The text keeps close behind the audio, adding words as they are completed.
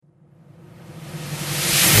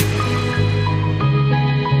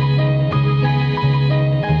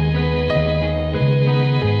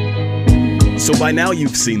So by now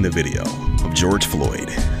you've seen the video of George Floyd,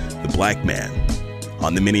 the black man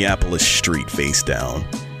on the Minneapolis street face down,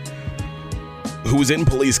 who was in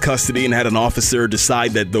police custody and had an officer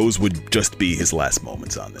decide that those would just be his last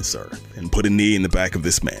moments on this earth and put a knee in the back of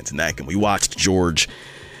this man's neck. And we watched George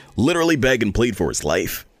literally beg and plead for his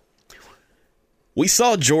life. We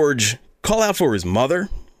saw George call out for his mother,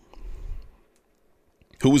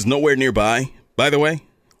 who was nowhere nearby, by the way.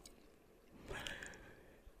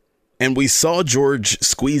 And we saw George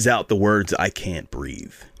squeeze out the words, "I can't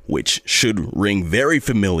breathe," which should ring very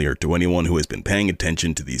familiar to anyone who has been paying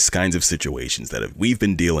attention to these kinds of situations that we've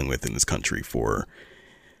been dealing with in this country for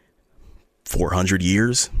 400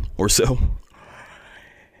 years or so.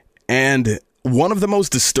 And one of the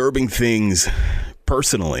most disturbing things,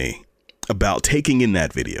 personally, about taking in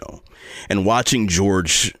that video and watching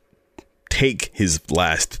George take his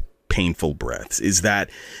last painful breaths is that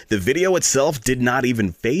the video itself did not even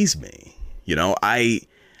faze me. You know, I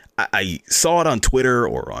saw it on Twitter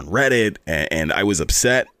or on Reddit and I was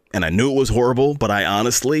upset and I knew it was horrible, but I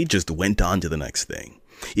honestly just went on to the next thing.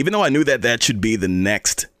 Even though I knew that that should be the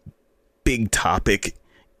next big topic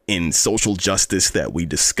in social justice that we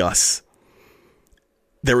discuss,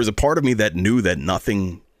 there was a part of me that knew that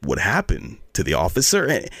nothing would happen to the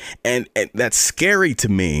officer. And that's scary to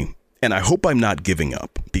me. And I hope I'm not giving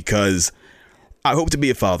up, because I hope to be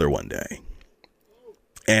a father one day.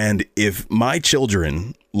 And if my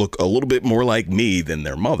children look a little bit more like me than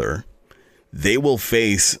their mother, they will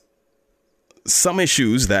face some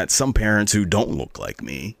issues that some parents who don't look like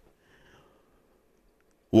me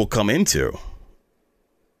will come into.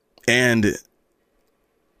 And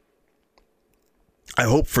I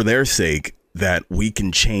hope for their sake that we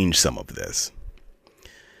can change some of this.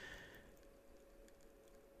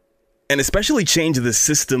 And especially change the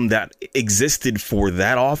system that existed for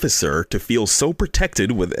that officer to feel so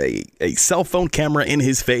protected with a cell phone camera in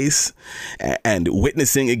his face and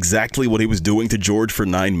witnessing exactly what he was doing to George for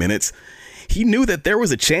 9 minutes. He knew that there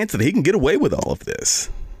was a chance that he can get away with all of this.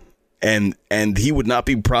 And he would not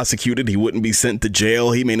be prosecuted. He wouldn't be sent to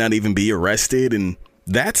jail. He may not even be arrested. And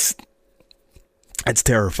that's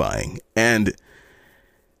terrifying. And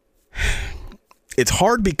it's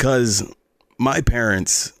hard because my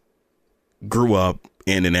parents grew up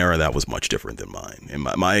in an era that was much different than mine. And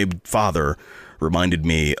my father reminded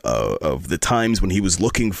me of the times when he was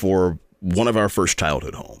looking for one of our first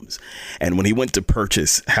childhood homes. And when he went to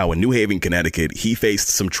purchase, how in New Haven, Connecticut, he faced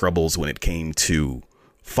some troubles when it came to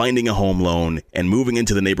finding a home loan and moving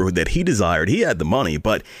into the neighborhood that he desired. He had the money,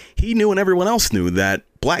 but he knew and everyone else knew that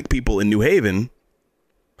black people in New Haven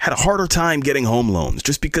had a harder time getting home loans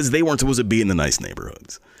just because they weren't supposed to be in the nice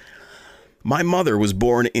neighborhoods. My mother was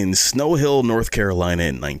born in Snow Hill, North Carolina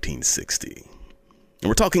in 1960. And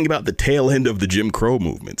we're talking about the tail end of the Jim Crow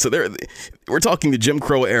movement. So we're talking the Jim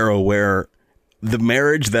Crow era where the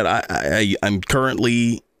marriage that I'm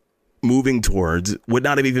currently moving towards would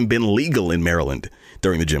not have even been legal in Maryland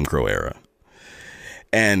during the Jim Crow era.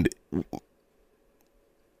 And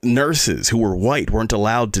nurses who were white weren't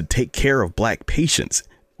allowed to take care of black patients.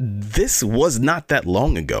 This was not that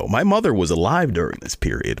long ago. My mother was alive during this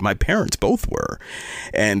period. My parents both were.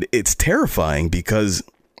 And it's terrifying because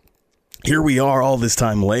here we are all this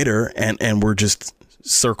time later and we're just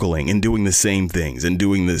circling and doing the same things and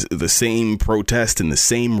doing the same protest and the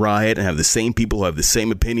same riot and have the same people who have the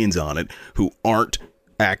same opinions on it who aren't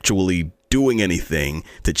actually doing anything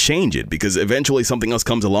to change it, because eventually something else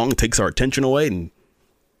comes along and takes our attention away. And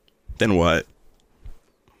then what?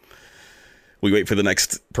 We wait for the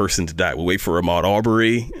next person to die. We wait for Ahmaud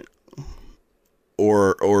Arbery,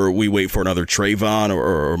 or we wait for another Trayvon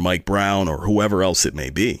or Mike Brown or whoever else it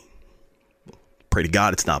may be. Pray to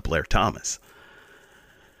God it's not Blair Thomas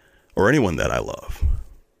or anyone that I love.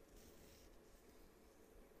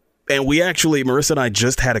 And Marissa and I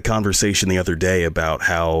just had a conversation the other day about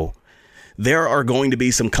how there are going to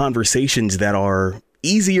be some conversations that are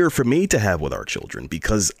easier for me to have with our children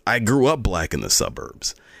because I grew up black in the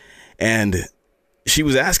suburbs. And she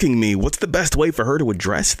was asking me, what's the best way for her to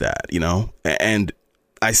address that, you know? And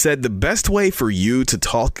I said, the best way for you to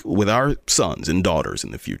talk with our sons and daughters in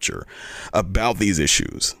the future about these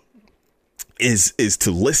issues is to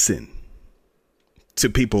listen to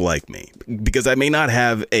people like me, because I may not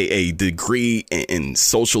have a degree in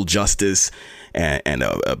social justice and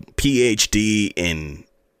a PhD in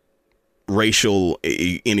racial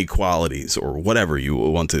inequalities or whatever you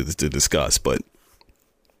want to discuss, but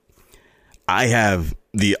I have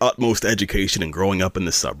the utmost education in growing up in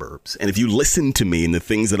the suburbs. And if you listen to me and the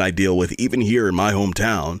things that I deal with, even here in my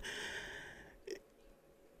hometown,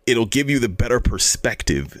 it'll give you the better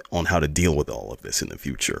perspective on how to deal with all of this in the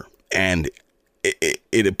future. And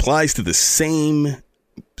it applies to the same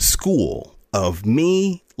school of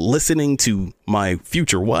me listening to my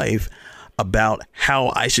future wife about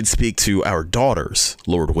how I should speak to our daughters,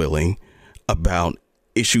 Lord willing, about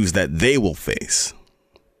issues that they will face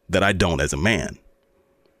that I don't as a man.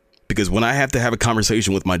 Because when I have to have a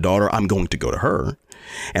conversation with my daughter, I'm going to go to her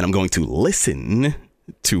and I'm going to listen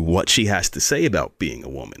to what she has to say about being a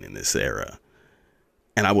woman in this era.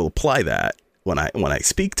 And I will apply that when I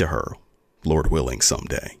speak to her, Lord willing,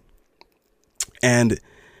 someday. And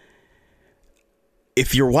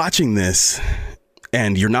if you're watching this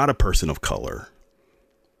and you're not a person of color,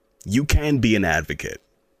 you can be an advocate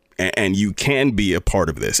and you can be a part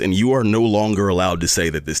of this. And you are no longer allowed to say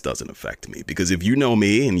that this doesn't affect me, because if you know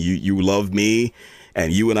me and you love me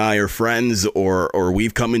and you and I are friends or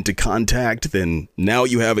we've come into contact, then now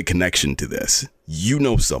you have a connection to this. You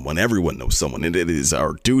know someone, everyone knows someone, and it is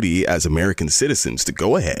our duty as American citizens to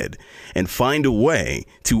go ahead and find a way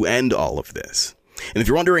to end all of this. And if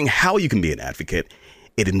you're wondering how you can be an advocate,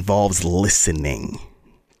 it involves listening.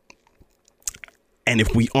 And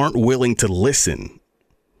if we aren't willing to listen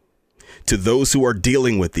to those who are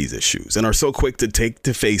dealing with these issues and are so quick to take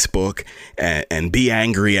to Facebook and be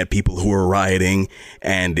angry at people who are rioting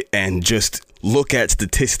and just look at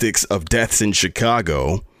statistics of deaths in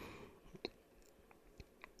Chicago,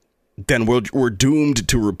 then we're doomed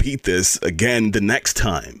to repeat this again the next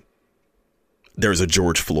time there's a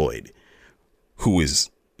George Floyd who is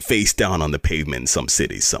face down on the pavement in some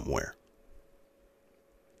city somewhere.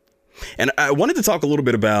 And I wanted to talk a little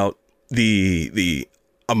bit about the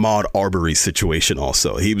Ahmaud Arbery situation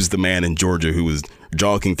also. He was the man in Georgia who was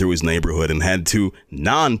jogging through his neighborhood and had two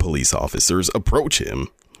non-police officers approach him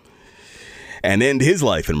and end his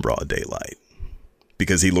life in broad daylight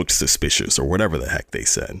because he looked suspicious or whatever the heck they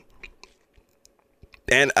said.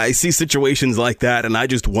 And I see situations like that and I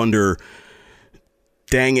just wonder,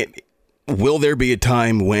 dang it, will there be a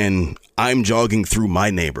time when I'm jogging through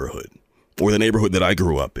my neighborhood or the neighborhood that I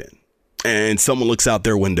grew up in and someone looks out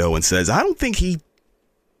their window and says, I don't think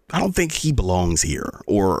he belongs here,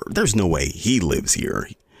 or there's no way he lives here.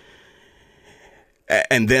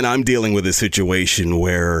 And then I'm dealing with a situation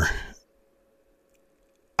where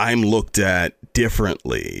I'm looked at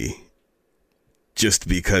differently just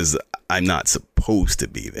because I'm not supposed to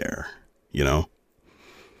be there, you know?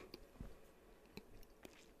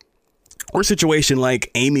 Or a situation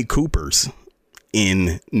like Amy Cooper's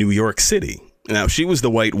in New York City. Now, she was the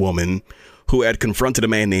white woman who had confronted a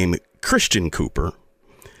man named Christian Cooper.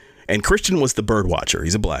 And Christian was the bird watcher.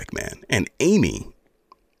 He's a black man. And Amy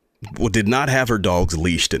did not have her dogs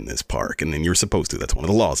leashed in this park. And then you're supposed to. That's one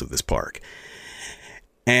of the laws of this park.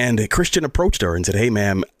 And Christian approached her and said, hey,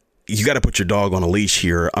 ma'am, you got to put your dog on a leash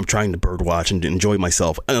here. I'm trying to bird watch and enjoy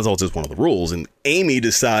myself. And that's also just one of the rules. And Amy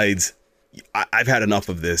decides, I've had enough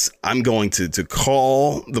of this. I'm going to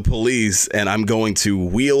call the police and I'm going to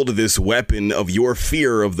wield this weapon of your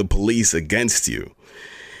fear of the police against you.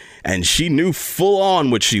 And she knew full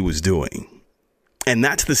on what she was doing. And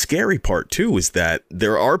that's the scary part, too, is that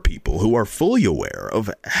there are people who are fully aware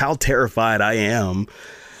of how terrified I am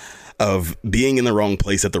of being in the wrong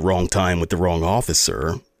place at the wrong time with the wrong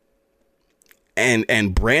officer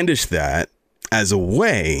and brandish that as a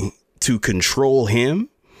way to control him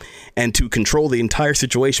and to control the entire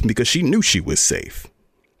situation because she knew she was safe.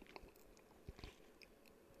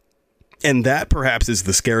 And that perhaps is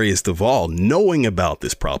the scariest of all, knowing about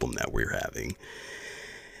this problem that we're having.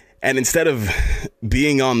 And instead of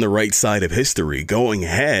being on the right side of history, going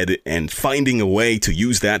ahead and finding a way to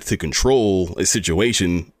use that to control a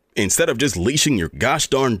situation, instead of just leashing your gosh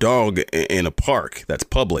darn dog in a park that's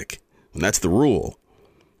public, and that's the rule.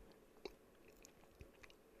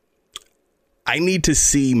 I need to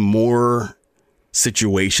see more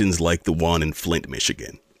situations like the one in Flint,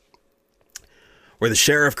 Michigan, where the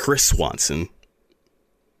sheriff, Chris Swanson,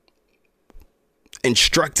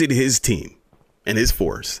 instructed his team and his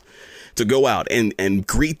force to go out and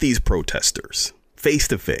greet these protesters face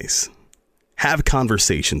to face, have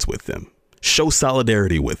conversations with them, show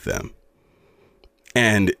solidarity with them.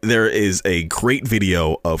 And there is a great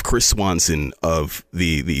video of Chris Swanson of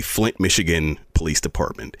the Flint, Michigan Police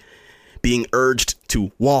Department being urged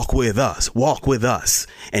to walk with us,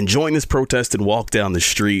 and join this protest and walk down the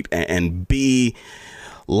street and be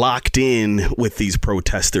locked in with these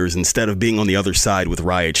protesters instead of being on the other side with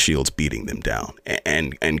riot shields beating them down.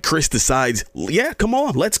 And Chris decides, yeah, come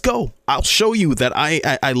on, let's go. I'll show you that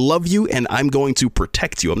I love you and I'm going to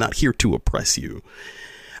protect you. I'm not here to oppress you.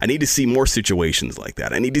 I need to see more situations like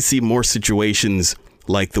that. I need to see more situations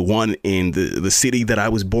like the one in the city that I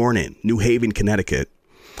was born in, New Haven, Connecticut,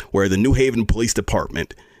 where the New Haven Police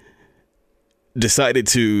Department decided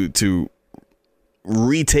to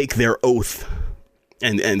retake their oath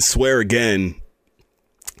and swear again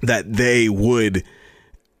that they would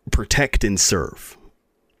protect and serve,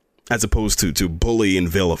 as opposed to bully and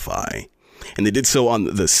vilify. And they did so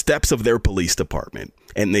on the steps of their police department.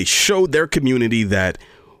 And they showed their community that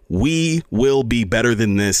we will be better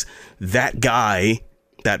than this. That guy,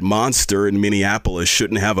 that monster in Minneapolis,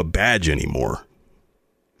 shouldn't have a badge anymore.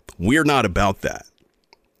 We're not about that.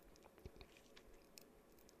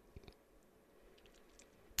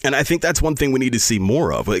 And I think that's one thing we need to see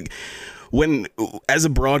more of. Like, when, as a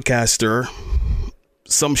broadcaster,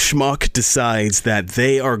 some schmuck decides that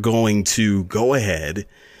they are going to go ahead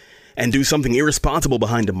and do something irresponsible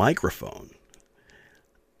behind a microphone,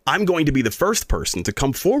 I'm going to be the first person to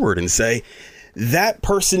come forward and say, that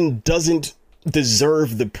person doesn't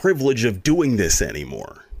deserve the privilege of doing this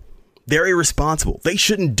anymore. They're irresponsible. They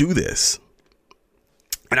shouldn't do this.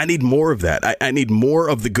 And I need more of that. I need more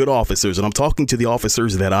of the good officers. And I'm talking to the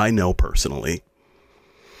officers that I know personally.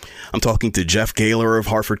 I'm talking to Jeff Gaylor of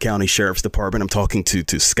Harford County Sheriff's Department. I'm talking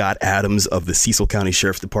to Scott Adams of the Cecil County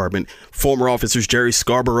Sheriff's Department. Former officers Jerry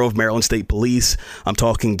Scarborough of Maryland State Police. I'm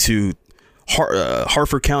talking to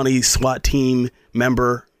Harford County SWAT team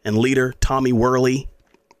member and leader Tommy Worley.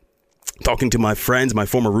 I'm talking to my friends, my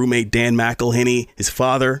former roommate Dan McElhinney, his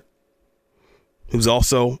father, who's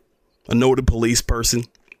also a noted police person.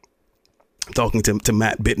 I'm talking to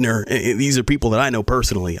Matt Bittner. These are people that I know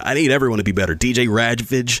personally. I need everyone to be better. DJ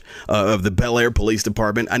Radvich of the Bel Air Police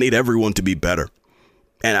Department. I need everyone to be better.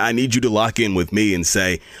 And I need you to lock in with me and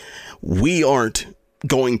say, we aren't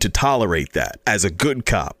going to tolerate that. As a good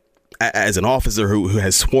cop, as an officer who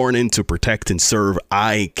has sworn in to protect and serve,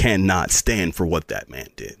 I cannot stand for what that man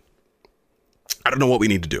did. I don't know what we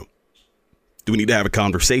need to do. Do we need to have a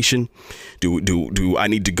conversation? Do I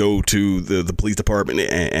need to go to the police department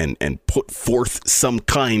and put forth some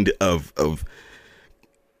kind of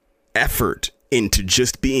effort into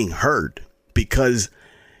just being heard? Because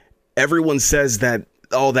everyone says that,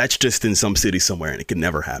 oh, that's just in some city somewhere and it can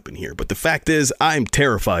never happen here. But the fact is, I'm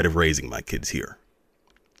terrified of raising my kids here.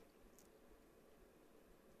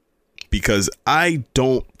 Because I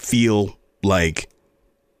don't feel like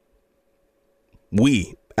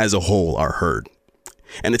we as a whole are heard.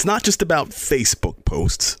 And it's not just about Facebook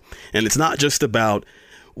posts, and it's not just about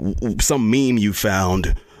some meme you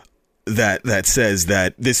found that says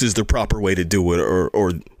that this is the proper way to do it,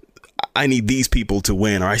 or I need these people to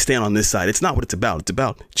win, or I stand on this side. It's not what it's about. It's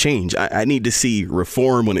about change. I need to see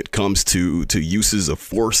reform when it comes to uses of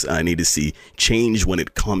force. I need to see change when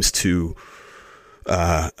it comes to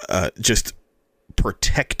just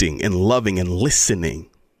protecting and loving and listening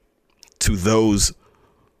to those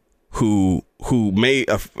who may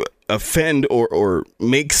offend or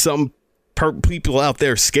make some people out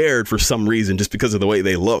there scared for some reason just because of the way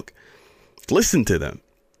they look. Listen to them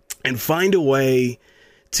and find a way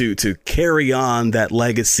to carry on that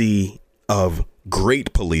legacy of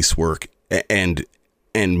great police work and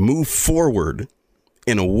move forward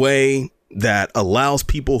in a way that allows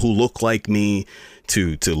people who look like me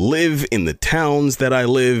to live in the towns that I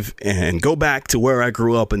live and go back to where I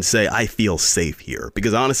grew up and say, I feel safe here.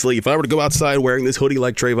 Because honestly, if I were to go outside wearing this hoodie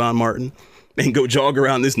like Trayvon Martin and go jog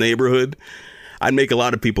around this neighborhood, I'd make a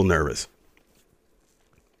lot of people nervous.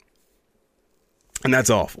 And that's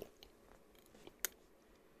awful.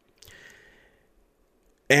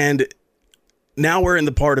 And now we're in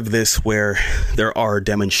the part of this where there are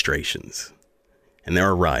demonstrations and there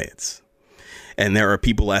are riots. And there are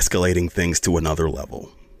people escalating things to another level.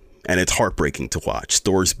 And it's heartbreaking to watch.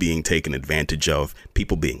 Stores being taken advantage of,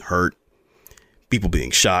 people being hurt, people being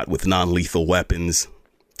shot with non-lethal weapons,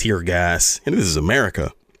 tear gas. And this is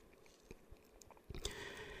America.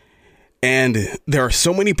 And there are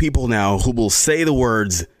so many people now who will say the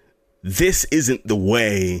words, this isn't the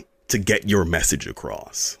way to get your message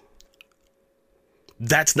across.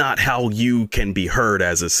 That's not how you can be heard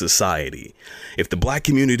as a society. If the black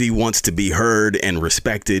community wants to be heard and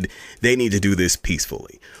respected, they need to do this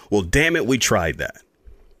peacefully. Well, damn it, we tried that.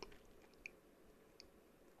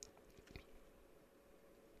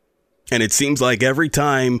 And it seems like every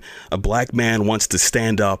time a black man wants to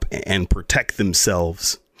stand up and protect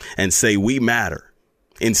themselves and say we matter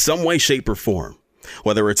in some way, shape or form,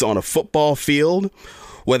 whether it's on a football field,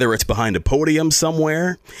 whether it's behind a podium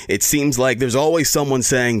somewhere, it seems like there's always someone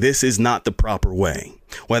saying this is not the proper way.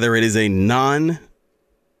 Whether it is a non-violent,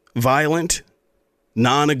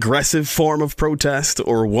 non-aggressive form of protest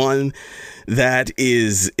or one that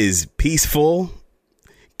is peaceful,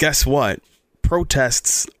 guess what?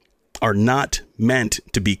 Protests are not meant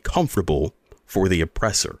to be comfortable for the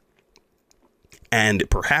oppressor. And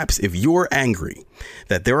perhaps if you're angry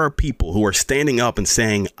that there are people who are standing up and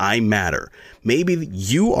saying, I matter, maybe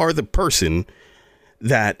you are the person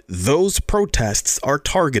that those protests are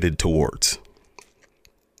targeted towards.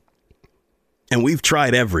 And we've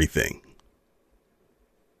tried everything.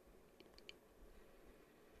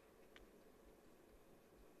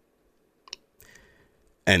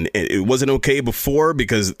 And it wasn't okay before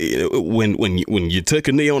because when you took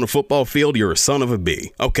a knee on a football field, you're a son of a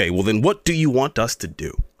bee. Okay, well, then what do you want us to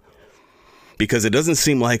do? Because it doesn't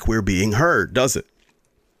seem like we're being heard, does it?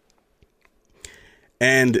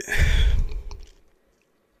 And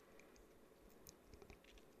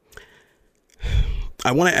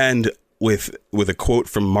I want to end with a quote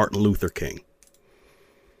from Martin Luther King.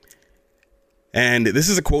 And this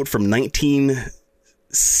is a quote from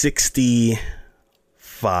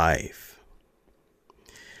 1965.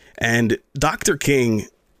 And Dr. King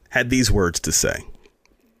had these words to say.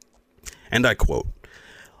 And I quote,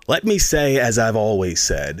 "Let me say, as I've always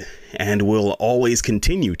said, and will always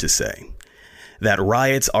continue to say, that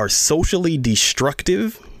riots are socially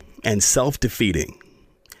destructive and self-defeating.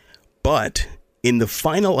 But in the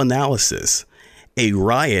final analysis, a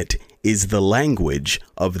riot is the language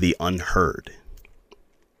of the unheard.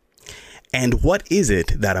 And what is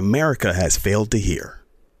it that America has failed to hear?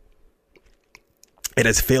 It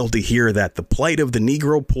has failed to hear that the plight of the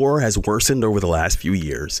Negro poor has worsened over the last few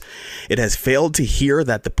years. It has failed to hear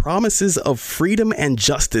that the promises of freedom and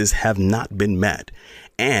justice have not been met.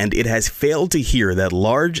 And it has failed to hear that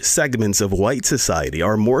large segments of white society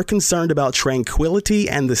are more concerned about tranquility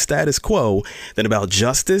and the status quo than about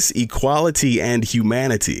justice, equality, and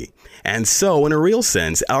humanity. And so, in a real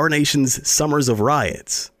sense, our nation's summers of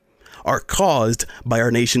riots are caused by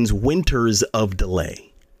our nation's winters of delay.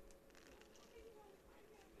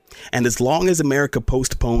 And as long as America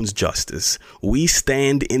postpones justice, we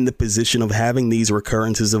stand in the position of having these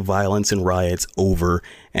recurrences of violence and riots over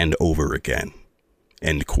and over again."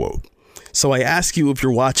 End quote. So I ask you, if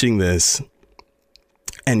you're watching this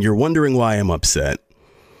and you're wondering why I'm upset,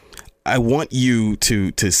 I want you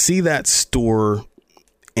to see that store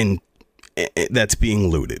that's being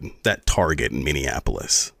looted, that Target in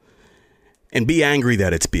Minneapolis, and be angry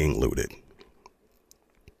that it's being looted.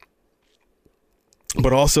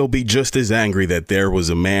 But also be just as angry that there was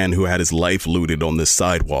a man who had his life looted on the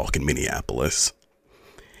sidewalk in Minneapolis.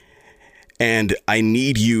 And I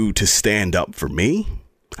need you to stand up for me.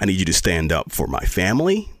 I need you to stand up for my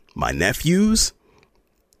family, my nephews,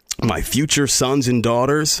 my future sons and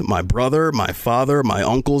daughters, my brother, my father, my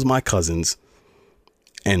uncles, my cousins.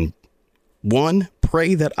 And one,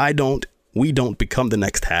 pray that we don't become the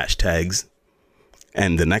next hashtags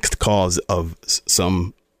and the next cause of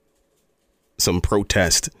some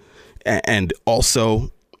protest, and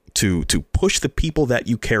also to push the people that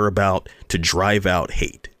you care about to drive out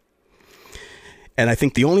hate. And I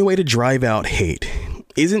think the only way to drive out hate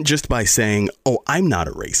isn't just by saying, "Oh, I'm not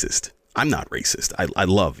a racist. I'm not racist. I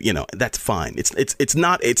love, that's fine." It's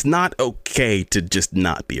not okay to just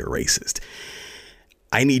not be a racist.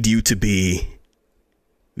 I need you to be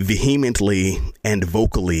vehemently and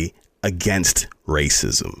vocally against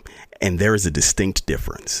racism. And there is a distinct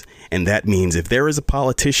difference. And that means if there is a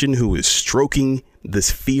politician who is stroking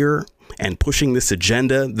this fear and pushing this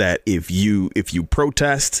agenda that if you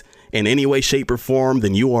protest in any way, shape, or form,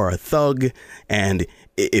 then you are a thug. And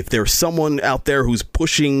if there's someone out there who's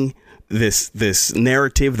pushing this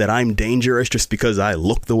narrative that I'm dangerous just because I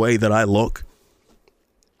look the way that I look,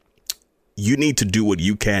 you need to do what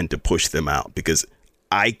you can to push them out, because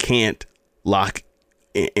I can't lock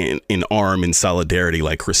in arm in solidarity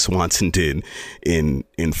like Chris Swanson did in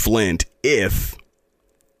Flint if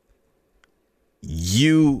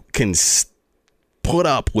you can put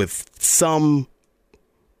up with some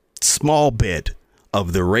small bit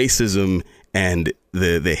of the racism and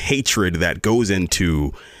the hatred that goes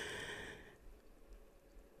into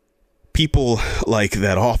people like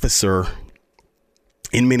that officer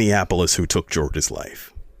in Minneapolis who took George's life.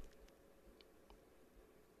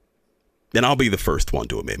 Then I'll be the first one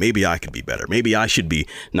to admit, maybe I could be better. Maybe I should be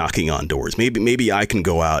knocking on doors. Maybe I can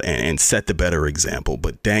go out and set the better example.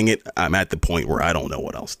 But dang it, I'm at the point where I don't know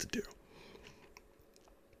what else to do.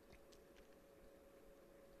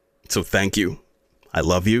 So thank you. I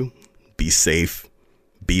love you. Be safe.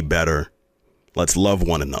 Be better. Let's love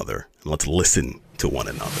one another. And let's listen to one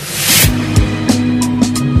another.